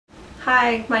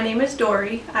Hi, my name is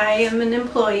Dory. I am an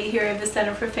employee here at the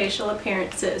Center for Facial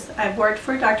Appearances. I've worked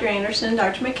for Dr. Anderson and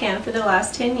Dr. McCann for the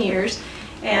last 10 years,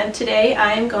 and today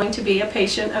I am going to be a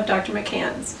patient of Dr.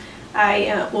 McCann's.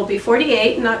 I will be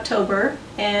 48 in October,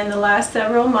 and the last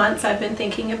several months I've been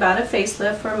thinking about a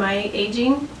facelift for my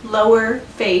aging lower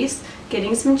face,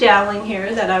 getting some jowling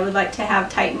here that I would like to have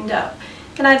tightened up.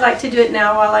 And I'd like to do it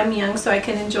now while I'm young so I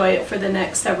can enjoy it for the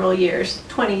next several years,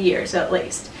 20 years at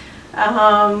least.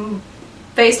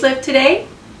 Facelift today.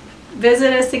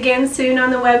 Visit us again soon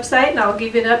on the website and I'll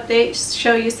give you an update,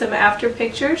 show you some after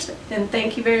pictures, and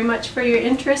thank you very much for your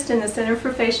interest in the Center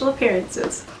for Facial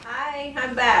Appearances. Hi,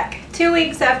 I'm back. 2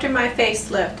 weeks after my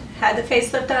facelift. Had the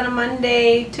facelift on a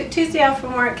Monday, took Tuesday off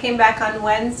from work, came back on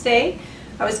Wednesday.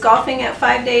 I was golfing at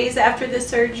 5 days after the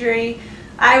surgery.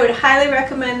 I would highly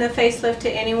recommend the facelift to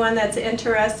anyone that's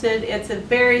interested. It's a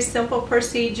very simple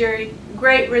procedure,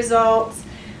 great results.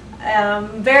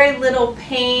 Very little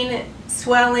pain,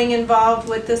 swelling involved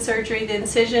with the surgery. The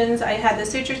incisions, I had the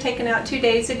sutures taken out 2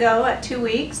 days ago at 2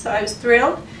 weeks, so I was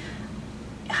thrilled.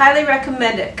 Highly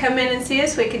recommend it. Come in and see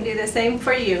us. We can do the same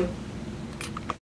for you.